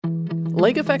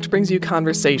Lake Effect brings you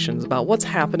conversations about what's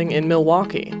happening in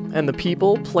Milwaukee and the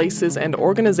people, places, and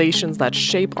organizations that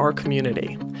shape our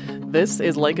community. This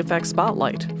is Lake Effect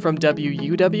Spotlight from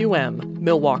WUWM,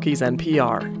 Milwaukee's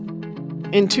NPR.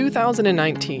 In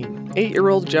 2019,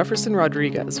 8-year-old Jefferson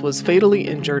Rodriguez was fatally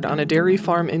injured on a dairy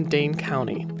farm in Dane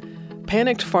County.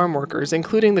 Panicked farm workers,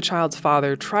 including the child's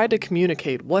father, tried to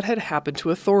communicate what had happened to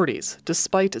authorities,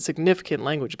 despite a significant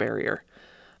language barrier.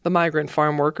 The migrant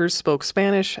farm workers spoke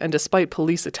Spanish, and despite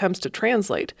police attempts to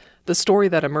translate, the story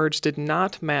that emerged did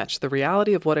not match the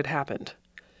reality of what had happened.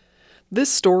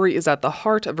 This story is at the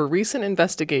heart of a recent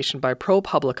investigation by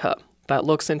ProPublica that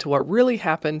looks into what really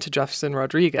happened to Jefferson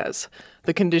Rodriguez,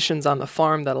 the conditions on the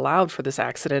farm that allowed for this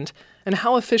accident, and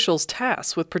how officials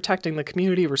tasked with protecting the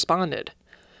community responded.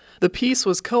 The piece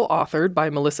was co-authored by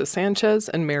Melissa Sanchez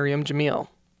and Miriam Jamil.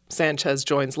 Sanchez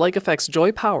joins Lake Effect's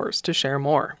Joy Powers to share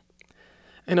more.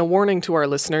 And a warning to our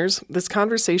listeners, this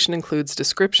conversation includes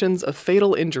descriptions of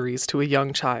fatal injuries to a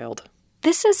young child.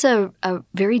 This is a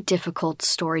very difficult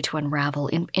story to unravel,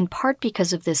 in part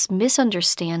because of this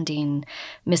misunderstandings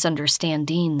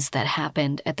that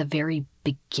happened at the very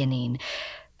beginning.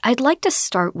 I'd like to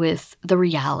start with the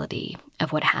reality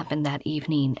of what happened that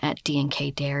evening at D&K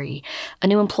Dairy. A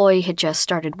new employee had just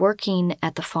started working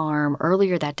at the farm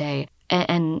earlier that day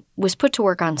and was put to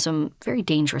work on some very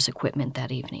dangerous equipment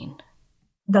that evening.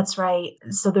 That's right.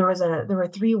 So there were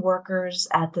 3 workers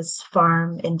at this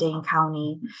farm in Dane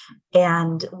County,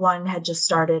 and one had just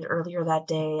started earlier that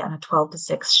day on a 12 to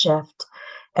 6 shift.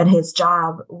 And his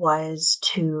job was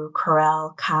to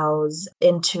corral cows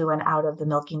into and out of the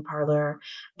milking parlor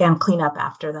and clean up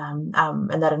after them.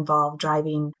 And that involved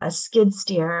driving a skid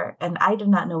steer. And I did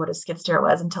not know what a skid steer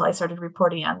was until I started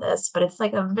reporting on this. But it's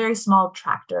like a very small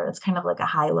tractor. It's kind of like a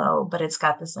high-low, but it's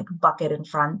got this like bucket in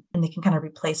front, and they can kind of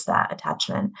replace that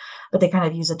attachment. But they kind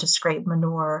of use it to scrape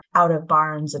manure out of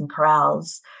barns and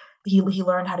corrals. He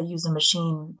learned how to use a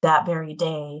machine that very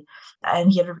day,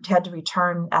 and he had to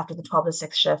return after the 12 to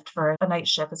 6 shift for a night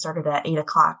shift that started at 8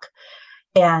 o'clock.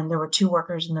 And there were 2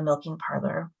 workers in the milking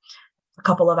parlor. A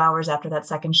couple of hours after that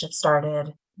second shift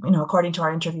started, according to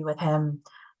our interview with him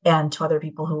and to other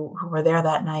people who were there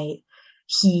that night,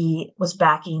 he was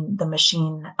backing the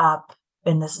machine up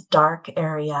in this dark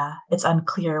area. It's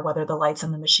unclear whether the lights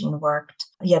on the machine worked.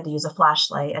 He had to use a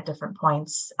flashlight at different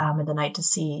points in the night to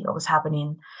see what was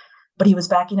happening. But he was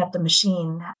backing up the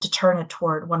machine to turn it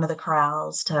toward one of the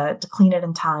corrals, to clean it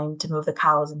in time, to move the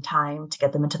cows in time, to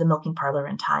get them into the milking parlor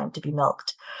in time to be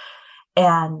milked.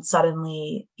 And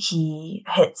suddenly he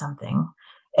hit something.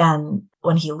 And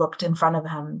when he looked in front of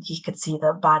him, he could see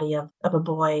the body of a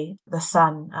boy, the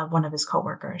son of one of his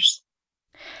coworkers.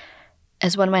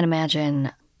 As one might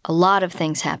imagine, a lot of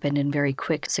things happened in very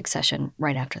quick succession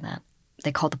right after that.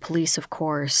 They called the police, of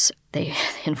course. They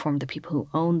informed the people who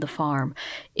owned the farm.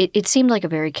 It seemed like a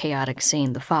very chaotic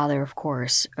scene. The father, of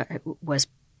course, was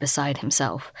beside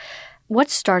himself. What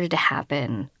started to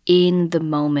happen in the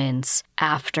moments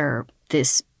after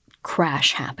this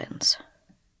crash happens?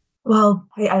 Well,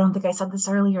 I don't think I said this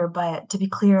earlier, but to be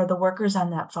clear, the workers on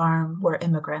that farm were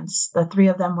immigrants. The 3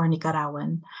 of them were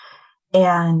Nicaraguan.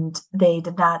 And they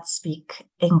did not speak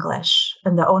English,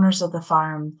 and the owners of the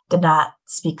farm did not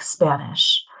speak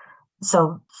Spanish.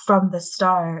 So from the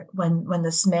start, when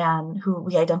this man, who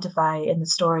we identify in the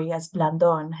story as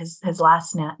Blandon, his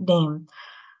last name,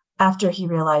 after he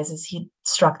realizes he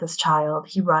struck this child,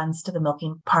 he runs to the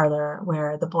milking parlor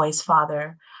where the boy's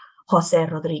father, Jose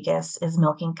Rodriguez, is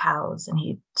milking cows, and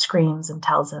he screams and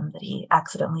tells him that he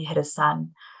accidentally hit his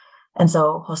son. And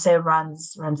so Jose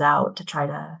runs out to try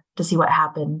to see what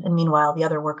happened. And meanwhile, the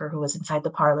other worker who was inside the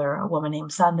parlor, a woman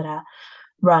named Sandra,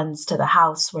 runs to the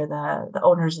house where the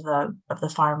owners of the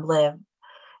farm live.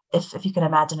 If you can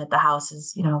imagine it, the house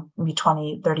is, maybe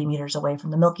 20, 30 meters away from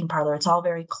the milking parlor. It's all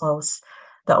very close.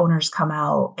 The owners come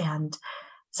out, and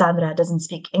Sandra doesn't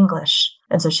speak English.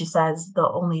 And so she says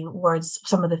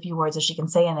some of the few words that she can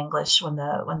say in English when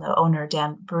the owner,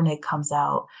 Dan Brunig, comes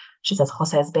out. She says,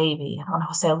 Jose's baby. And when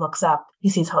Jose looks up, he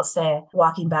sees Jose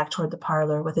walking back toward the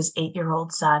parlor with his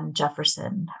 8-year-old son,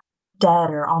 Jefferson,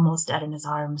 dead or almost dead in his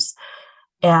arms.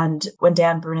 And when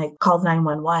Dan Brunig calls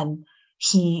 911,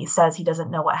 he says he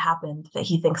doesn't know what happened, that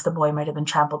he thinks the boy might have been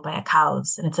trampled by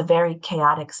cows. And it's a very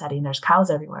chaotic setting. There's cows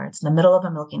everywhere. It's in the middle of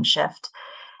a milking shift.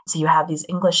 So you have these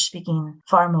English-speaking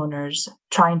farm owners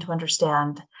trying to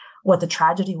understand what the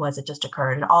tragedy was that just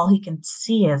occurred. And all he can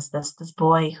see is this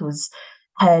boy whose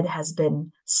head has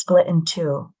been split in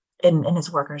 2 in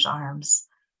his worker's arms.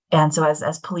 And so as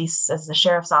the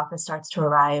sheriff's office starts to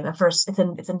arrive, at first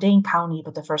it's in Dane County,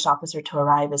 but the first officer to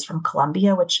arrive is from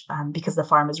Colombia, which because the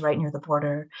farm is right near the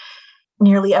border,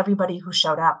 nearly everybody who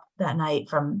showed up that night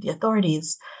from the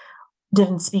authorities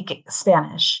didn't speak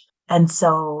Spanish. And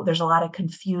so there's a lot of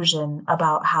confusion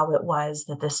about how it was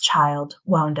that this child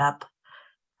wound up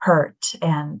hurt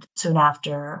and soon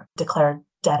after declared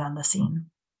dead on the scene.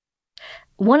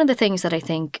 One of the things that I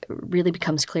think really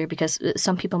becomes clear, because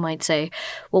some people might say,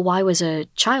 well, why was a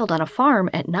child on a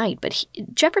farm at night? But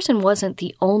Jefferson wasn't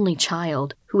the only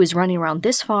child who was running around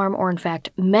this farm or, in fact,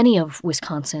 many of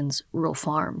Wisconsin's rural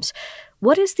farms.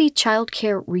 What is the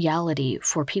childcare reality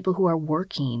for people who are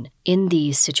working in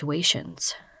these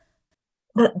situations?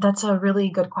 That's a really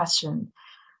good question.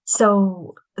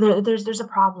 So there's a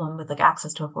problem with like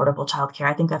access to affordable childcare.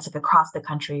 I think that's like across the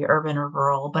country, urban or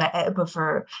rural. But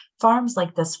for farms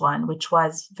like this one, which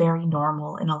was very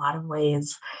normal in a lot of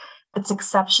ways, it's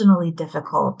exceptionally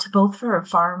difficult, both for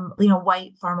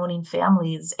white farm owning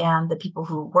families and the people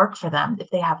who work for them, if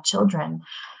they have children,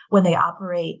 when they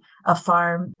operate a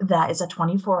farm that is a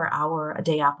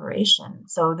 24-hour-a-day operation.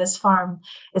 So this farm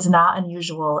is not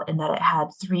unusual in that it had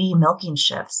 3 milking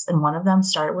shifts, and one of them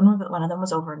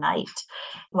was overnight.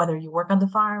 Whether you work on the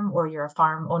farm or you're a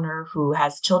farm owner who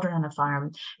has children on a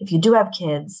farm, if you do have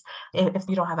kids, if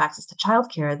you don't have access to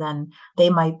childcare, then they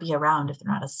might be around if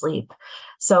they're not asleep.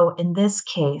 So in this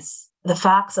case, the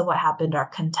facts of what happened are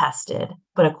contested,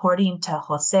 but according to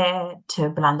Jose, to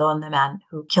Blandon, the man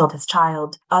who killed his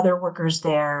child, other workers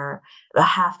there, a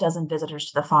half dozen visitors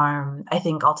to the farm, I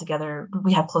think altogether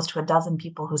we have close to a dozen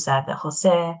people who said that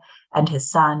Jose and his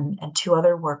son and 2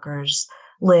 other workers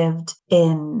lived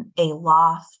in a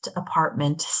loft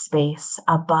apartment space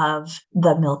above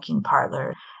the milking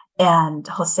parlor. And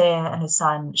Jose and his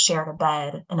son shared a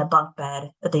bed, in a bunk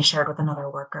bed that they shared with another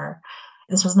worker.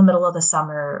 This was in the middle of the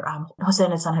summer. Jose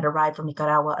and his son had arrived from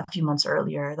Nicaragua a few months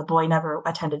earlier. The boy never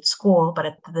attended school,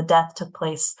 but the death took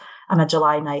place on a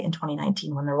July night in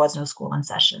 2019 when there was no school in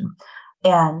session.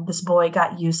 And this boy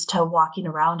got used to walking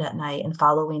around at night and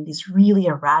following these really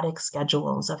erratic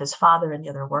schedules of his father and the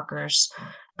other workers.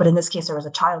 But in this case, there was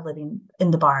a child living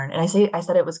in the barn. And I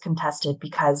said it was contested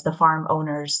because the farm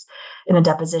owners in a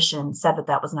deposition said that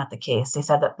that was not the case. They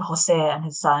said that Jose and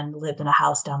his son lived in a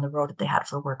house down the road that they had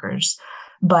for workers.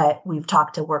 But we've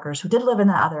talked to workers who did live in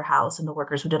that other house and the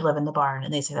workers who did live in the barn,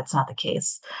 and they say that's not the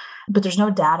case. But there's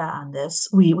no data on this.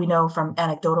 We know from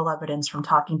anecdotal evidence from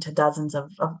talking to dozens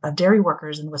of dairy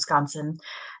workers in Wisconsin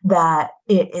that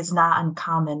it is not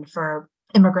uncommon for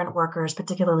immigrant workers,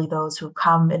 particularly those who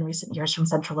come in recent years from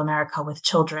Central America with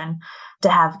children, to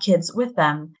have kids with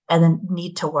them and then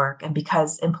need to work. And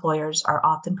because employers are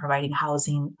often providing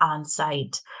housing on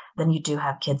site, then you do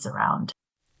have kids around.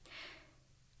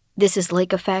 This is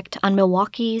Lake Effect on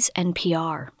Milwaukee's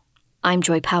NPR. I'm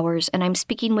Joy Powers, and I'm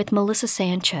speaking with Melissa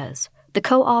Sanchez, the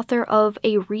co-author of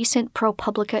a recent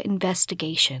ProPublica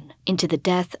investigation into the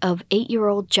death of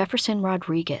 8-year-old Jefferson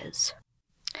Rodriguez.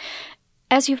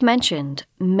 As you've mentioned,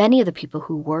 many of the people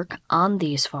who work on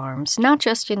these farms, not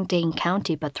just in Dane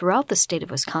County, but throughout the state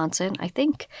of Wisconsin, I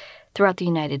think throughout the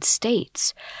United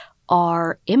States,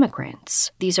 are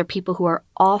immigrants. These are people who are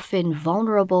often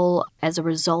vulnerable as a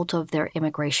result of their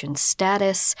immigration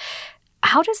status.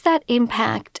 How does that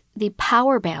impact the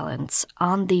power balance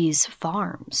on these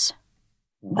farms?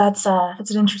 That's an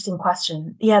interesting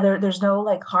question. Yeah, there's no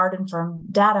like hard and firm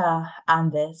data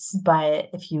on this, but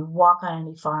if you walk on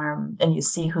any farm and you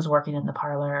see who's working in the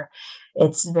parlor,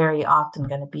 it's very often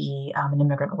going to be an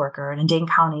immigrant worker. And in Dane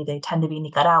County, they tend to be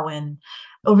Nicaraguan.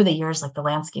 Over the years, like the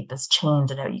landscape has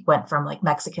changed, and it went from like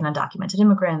Mexican undocumented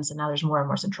immigrants, and now there's more and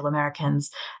more Central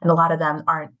Americans, and a lot of them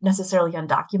aren't necessarily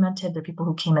undocumented. They're people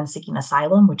who came in seeking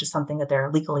asylum, which is something that they're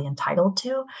legally entitled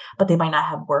to, but they might not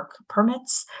have work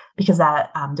permits because that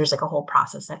there's like a whole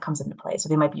process that comes into play. So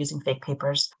they might be using fake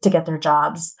papers to get their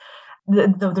jobs.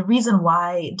 The reason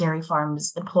why dairy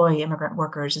farms employ immigrant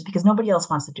workers is because nobody else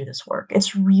wants to do this work.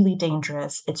 It's really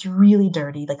dangerous. It's really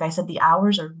dirty. Like I said, the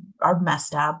hours are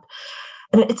messed up.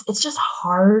 And it's just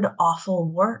hard,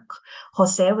 awful work.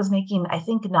 Jose was making, I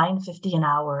think, $9.50 an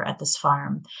hour at this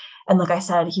farm. And like I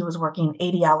said, he was working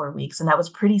 80-hour weeks, and that was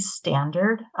pretty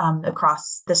standard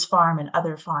across this farm and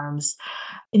other farms.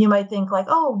 And you might think like,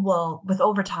 oh, well, with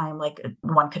overtime, like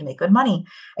one could make good money,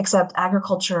 except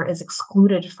agriculture is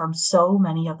excluded from so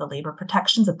many of the labor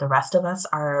protections that the rest of us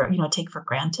are, take for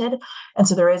granted. And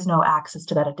so there is no access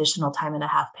to that additional time and a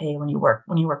half pay when you work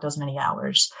those many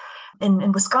hours.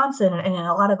 In Wisconsin and in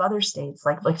a lot of other states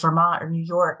like Vermont or New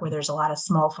York, where there's a lot of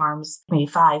small farms, maybe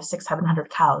 500, 600, 700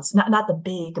 cows, not the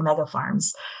big mega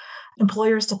farms,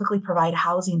 employers typically provide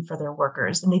housing for their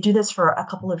workers. And they do this for a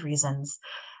couple of reasons.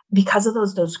 Because of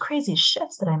those crazy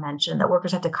shifts that I mentioned, that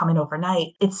workers have to come in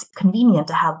overnight, it's convenient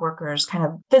to have workers kind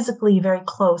of physically very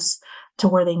close to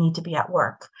where they need to be at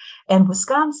work. And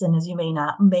Wisconsin, as you may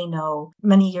know,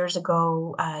 many years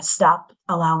ago, stopped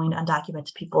allowing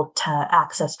undocumented people to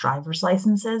access driver's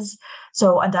licenses.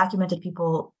 So undocumented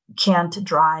people can't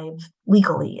drive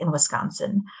legally in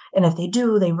Wisconsin. And if they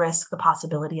do, they risk the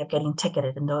possibility of getting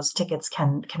ticketed. And those tickets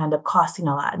can end up costing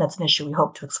a lot. And that's an issue we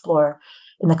hope to explore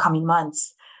in the coming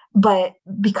months. But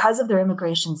because of their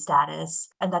immigration status,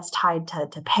 and that's tied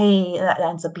to pay, that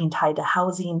ends up being tied to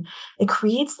housing, it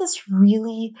creates this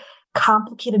really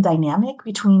complicated dynamic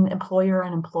between employer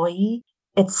and employee.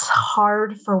 It's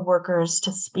hard for workers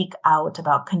to speak out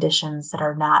about conditions that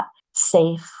are not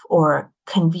safe or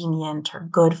convenient or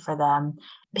good for them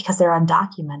because they're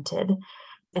undocumented.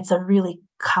 It's a really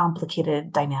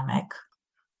complicated dynamic.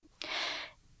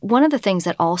 One of the things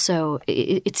that also,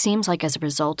 it seems like as a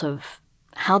result of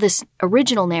how this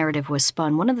original narrative was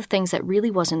spun, one of the things that really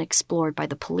wasn't explored by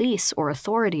the police or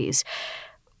authorities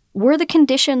were the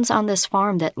conditions on this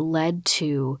farm that led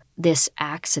to this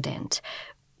accident.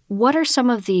 What are some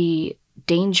of the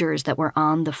dangers that were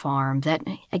on the farm that,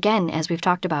 again, as we've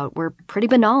talked about, were pretty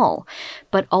banal,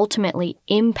 but ultimately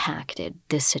impacted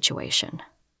this situation?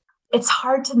 It's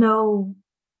hard to know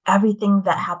everything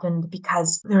that happened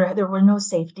because there were no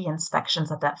safety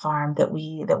inspections at that farm that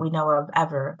we know of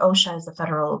ever. OSHA is the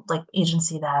federal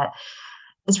agency that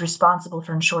is responsible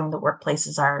for ensuring that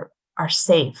workplaces are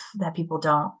safe, that people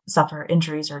don't suffer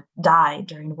injuries or die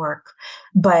during work.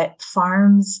 But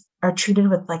farms are treated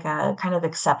with a kind of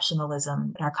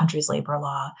exceptionalism in our country's labor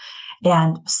law.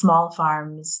 And small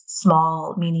farms,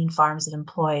 small meaning farms that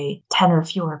employ 10 or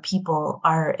fewer people,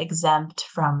 are exempt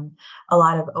from a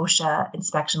lot of OSHA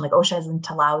inspection. OSHA isn't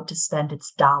allowed to spend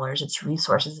its dollars, its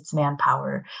resources, its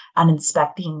manpower on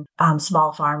inspecting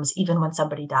small farms, even when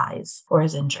somebody dies or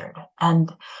is injured.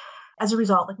 And as a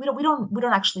result, we don't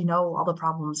actually know all the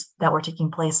problems that were taking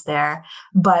place there.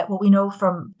 But what we know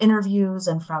from interviews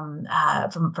and from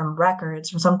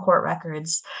records, from some court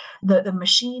records, the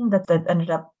machine that ended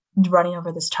up running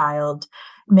over this child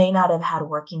may not have had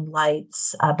working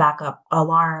lights, a backup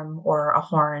alarm, or a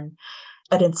horn.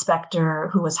 An inspector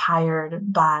who was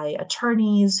hired by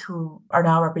attorneys who are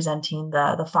now representing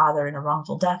the father in a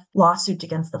wrongful death lawsuit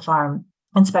against the farm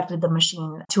inspected the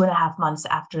machine 2.5 months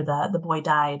after the boy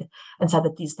died and said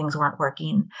that these things weren't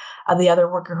working. The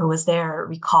other worker who was there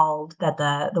recalled that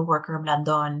the worker,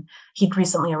 Blandon, he'd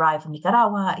recently arrived from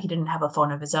Nicaragua. He didn't have a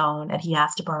phone of his own, and he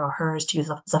asked to borrow hers to use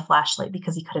as a flashlight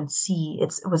because he couldn't see.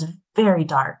 It was very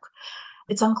dark.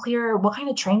 It's unclear what kind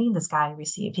of training this guy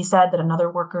received. He said that another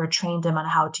worker trained him on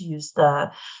how to use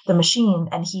the machine,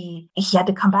 and he had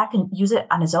to come back and use it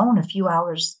on his own a few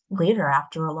hours later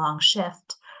after a long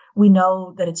shift. We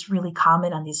know that it's really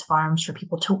common on these farms for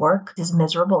people to work these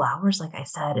miserable hours, like I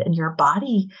said, and your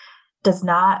body does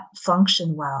not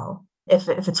function well if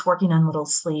it's working on little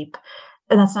sleep.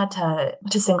 And that's not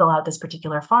to single out this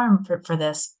particular farm for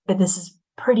this, but this is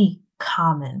pretty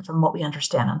common from what we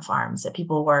understand on farms, that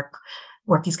people work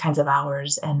these kinds of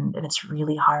hours, and it's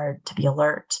really hard to be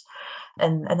alert.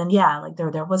 And then,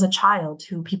 there was a child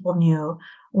who people knew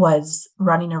was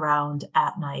running around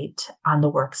at night on the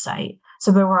work site.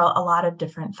 So there were a lot of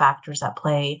different factors at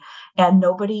play, and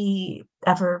nobody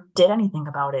ever did anything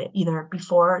about it, either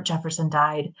before Jefferson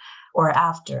died or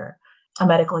after. A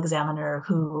medical examiner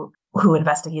who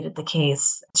investigated the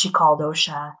case, she called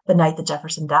OSHA the night that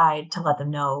Jefferson died to let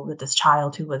them know that this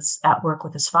child who was at work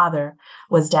with his father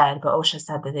was dead. But OSHA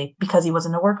said that because he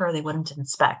wasn't a worker, they wouldn't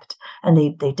inspect, and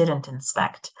they didn't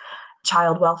inspect.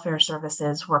 Child welfare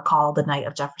services were called the night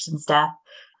of Jefferson's death.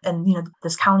 And,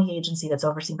 this county agency that's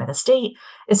overseen by the state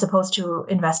is supposed to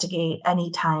investigate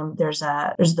anytime there's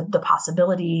the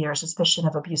possibility or suspicion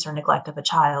of abuse or neglect of a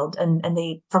child. And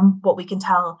they, from what we can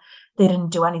tell, they didn't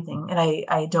do anything. And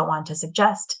I don't want to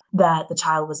suggest that the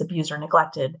child was abused or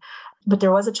neglected, but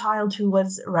there was a child who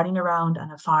was running around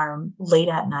on a farm late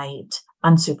at night,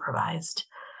 unsupervised.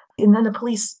 And then the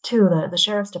police, too, the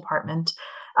sheriff's department,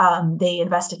 they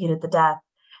investigated the death.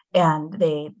 And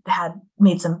they had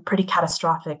made some pretty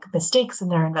catastrophic mistakes in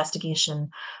their investigation,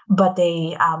 but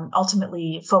they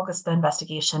ultimately focused the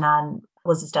investigation on,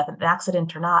 was this death an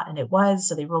accident or not? And it was,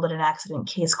 so they ruled it an accident,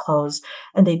 case closed,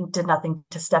 and they did nothing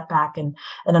to step back and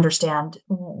understand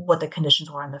what the conditions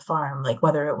were on the farm, like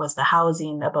whether it was the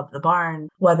housing above the barn,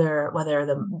 whether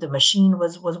the machine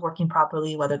was working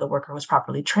properly, whether the worker was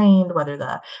properly trained, whether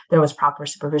there was proper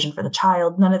supervision for the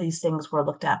child. None of these things were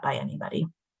looked at by anybody.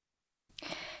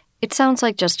 It sounds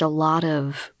like just a lot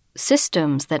of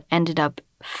systems that ended up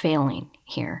failing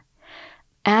here.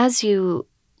 As you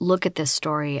look at this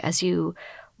story, as you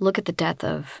look at the death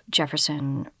of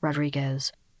Jefferson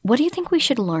Rodriguez, What do you think we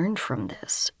should learn from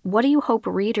this? What do you hope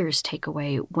readers take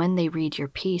away when they read your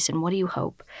piece? And what do you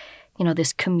hope,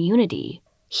 this community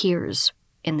hears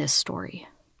in this story?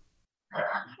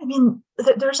 I mean,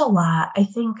 there's a lot. I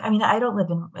don't live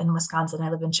in Wisconsin.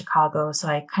 I live in Chicago, so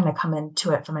I kind of come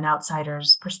into it from an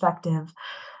outsider's perspective.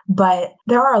 But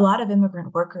there are a lot of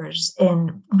immigrant workers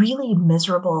in really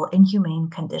miserable, inhumane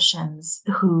conditions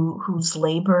whose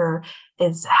labor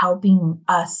is helping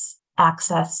us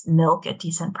access milk at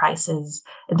decent prices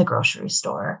in the grocery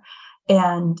store.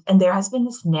 And there has been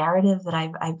this narrative that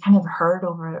I've kind of heard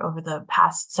over the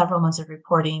past several months of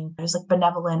reporting. There's like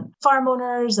benevolent farm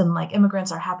owners and like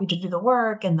immigrants are happy to do the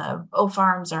work, and the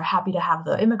farms are happy to have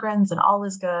the immigrants, and all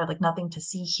is good, like nothing to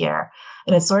see here.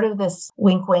 And it's sort of this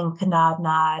wink, wink, nod,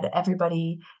 nod.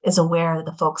 Everybody is aware that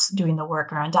the folks doing the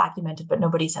work are undocumented, but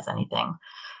nobody says anything.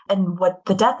 And what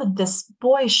the death of this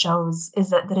boy shows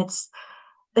is that it's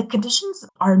the conditions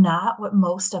are not what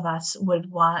most of us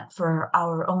would want for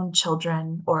our own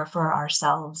children or for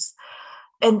ourselves.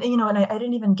 And, I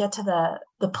didn't even get to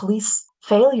the police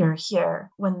failure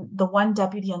here. When the one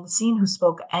deputy on the scene who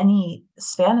spoke any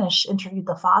Spanish interviewed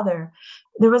the father,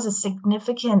 there was a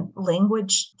significant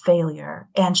language failure.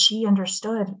 And she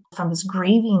understood from this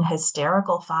grieving,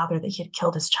 hysterical father that he had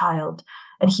killed his child,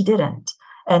 and he didn't.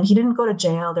 And he didn't go to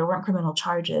jail. There weren't criminal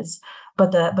charges.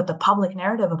 But the public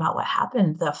narrative about what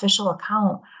happened, the official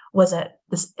account, was that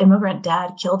this immigrant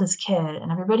dad killed his kid,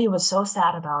 and everybody was so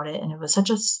sad about it, and it was such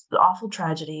an awful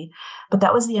tragedy. But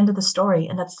that was the end of the story,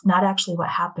 and that's not actually what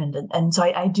happened. And so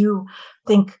I do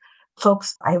think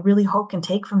folks, I really hope, can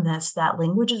take from this that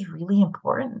language is really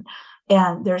important.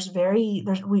 And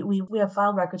we have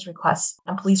filed records requests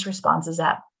and police responses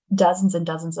at dozens and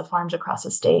dozens of farms across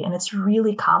the state, and it's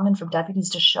really common for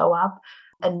deputies to show up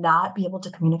and not be able to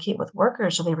communicate with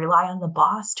workers. So they rely on the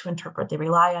boss to interpret. They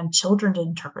rely on children to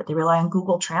interpret. They rely on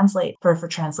Google Translate for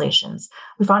translations.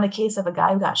 We found a case of a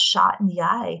guy who got shot in the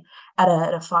eye at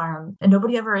a farm, and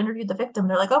nobody ever interviewed the victim.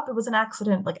 They're like, oh, it was an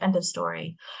accident, like end of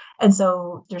story. And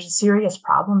so there's serious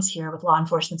problems here with law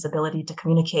enforcement's ability to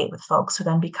communicate with folks who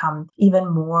then become even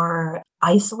more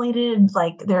isolated,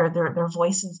 like their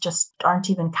voices just aren't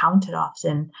even counted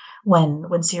often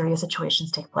when serious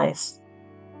situations take place.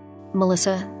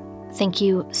 Melissa, thank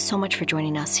you so much for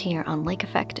joining us here on Lake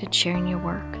Effect and sharing your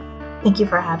work. Thank you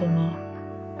for having me.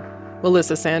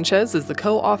 Melissa Sanchez is the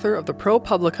co-author of the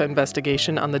ProPublica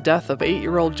investigation on the death of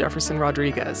 8-year-old Jefferson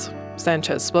Rodriguez.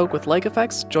 Sanchez spoke with Lake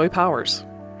Effect's Joy Powers.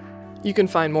 You can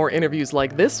find more interviews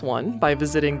like this one by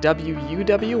visiting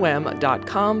wuwm.com/Lake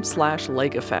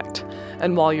Effect.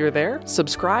 And while you're there,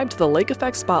 subscribe to the Lake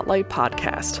Effect Spotlight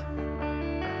podcast.